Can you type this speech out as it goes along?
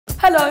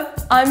Hello,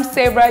 I'm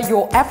Sarah,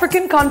 your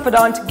African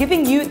confidant,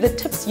 giving you the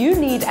tips you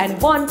need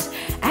and want,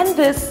 and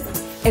this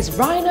is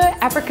Rhino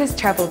Africa's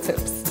Travel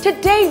Tips.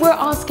 Today we're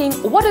asking,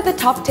 what are the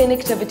top 10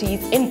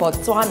 activities in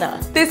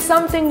Botswana? There's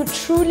something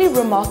truly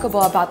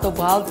remarkable about the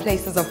wild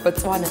places of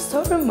Botswana,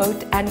 so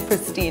remote and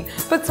pristine.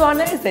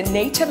 Botswana is a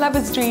nature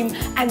lover's dream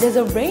and there's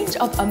a range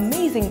of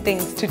amazing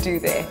things to do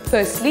there.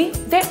 Firstly,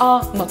 there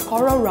are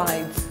Makoro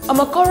rides. A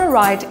Makoro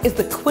ride is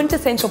the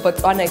quintessential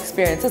Botswana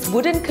experience. It's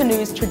wooden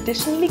canoes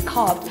traditionally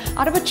carved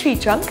out of a tree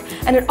trunk,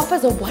 and it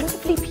offers a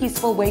wonderfully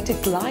peaceful way to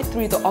glide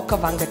through the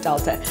Okavango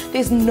Delta.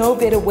 There's no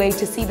better way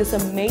to see this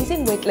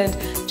amazing wetland.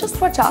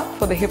 Just watch out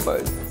for the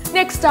hippos.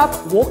 Next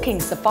up, walking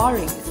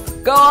safaris.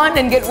 Go on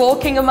and get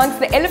walking amongst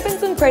the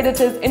elephants and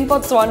predators in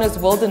Botswana's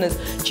wilderness.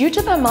 Due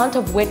to the amount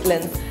of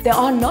wetlands, there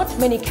are not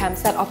many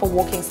camps that offer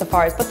walking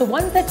safaris, but the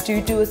ones that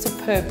do a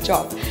superb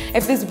job.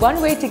 If there's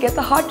one way to get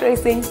the heart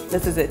racing,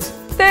 this is it.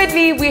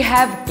 Thirdly, we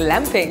have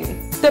glamping.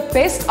 The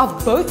best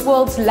of both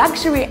worlds,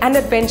 luxury and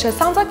adventure.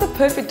 Sounds like the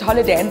perfect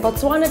holiday, and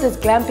Botswana does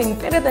glamping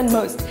better than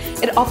most.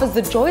 It offers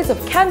the joys of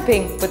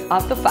camping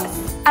without the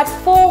fuss. At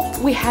 4,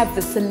 we have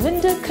the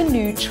Cylinder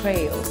Canoe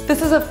Trail.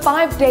 This is a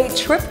 5-day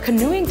trip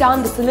canoeing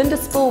down the Cylinder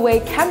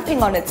Spillway,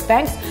 camping on its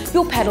banks.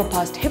 You'll paddle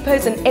past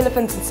hippos and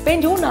elephants and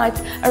spend your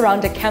nights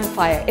around a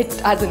campfire. It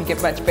doesn't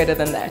get much better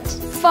than that.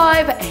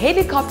 5,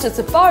 helicopter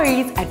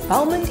safaris at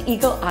Belmond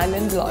Eagle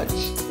Island Lodge.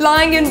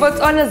 Lying in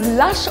Botswana's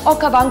lush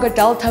Okavango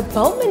Delta,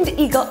 Belmond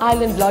Eagle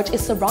Island Lodge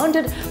is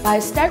surrounded by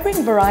a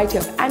staggering variety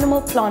of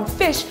animal, plant,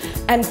 fish,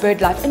 and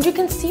bird life, and you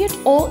can see it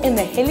all in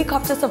the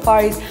helicopter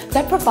safaris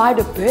that provide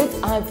a bird's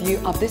eye view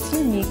of this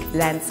unique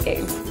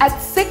landscape. At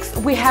 6,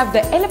 we have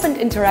the elephant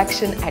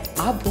interaction at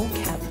Abu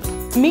Camp.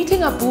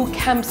 Meeting Abu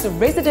Camp's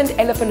resident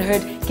elephant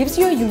herd gives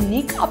you a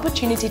unique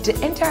opportunity to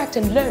interact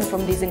and learn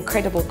from these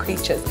incredible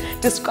creatures.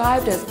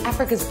 Described as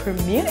Africa's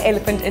premier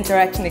elephant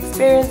interaction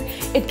experience,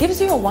 it gives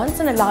you a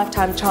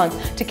once-in-a-lifetime chance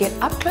to get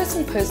up close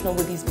and personal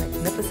with these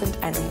magnificent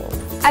animals.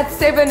 At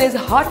 7 is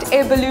hot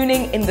air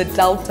ballooning in the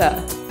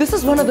Delta. This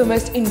is one of the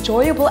most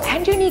enjoyable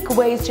and unique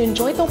ways to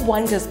enjoy the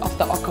wonders of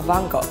the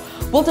Okavango.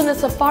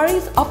 Wilderness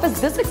Safaris offers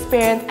this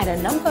experience at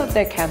a number of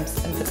their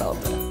camps in the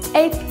Delta.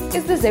 8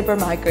 is the zebra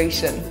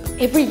migration.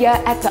 Every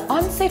year at the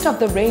onset of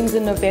the rains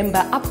in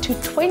November, up to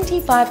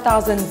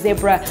 25,000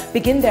 zebra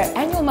begin their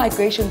annual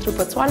migration through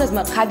Botswana's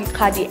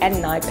Makgadikgadi and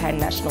Naipan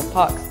national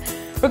parks.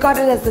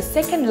 Regarded as the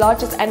second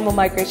largest animal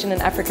migration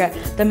in Africa,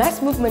 the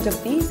mass movement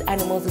of these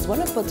animals is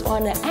one of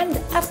Botswana and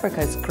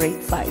Africa's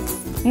great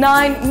sights.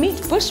 9.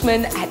 Meet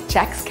Bushmen at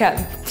Jack's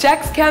Camp.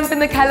 Jack's Camp in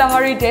the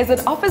Kalahari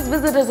Desert offers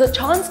visitors a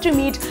chance to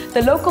meet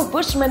the local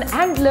Bushmen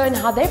and learn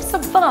how they've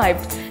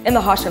survived in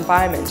the harsh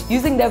environment,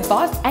 using their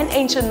vast and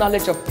ancient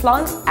knowledge of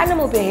plants,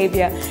 animal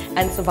behavior,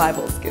 and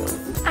survival skills.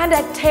 And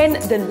at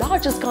 10, the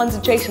largest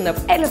concentration of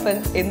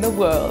elephants in the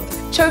world.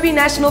 Chobe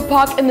National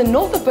Park in the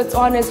north of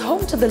Botswana is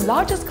home to the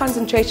largest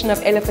concentration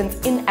of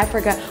elephants in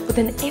Africa, with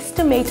an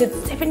estimated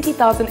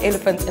 70,000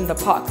 elephants in the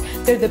park.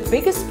 They're the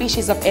biggest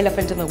species of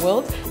elephant in the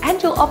world,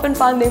 and you'll often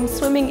find them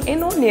swimming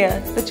in or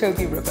near the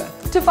Chobe River.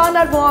 To find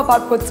out more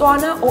about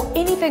Botswana or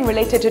anything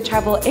related to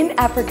travel in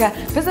Africa,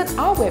 visit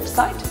our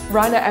website,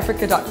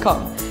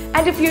 rhinoafrica.com.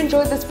 And if you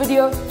enjoyed this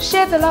video,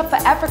 share the love for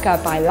Africa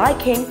by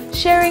liking,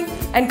 sharing,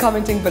 and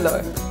commenting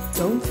below.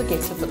 Don't forget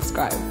to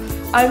subscribe.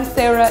 I'm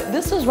Sarah,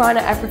 this was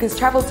Rhino Africa's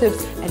Travel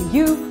Tips, and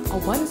you are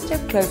one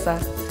step closer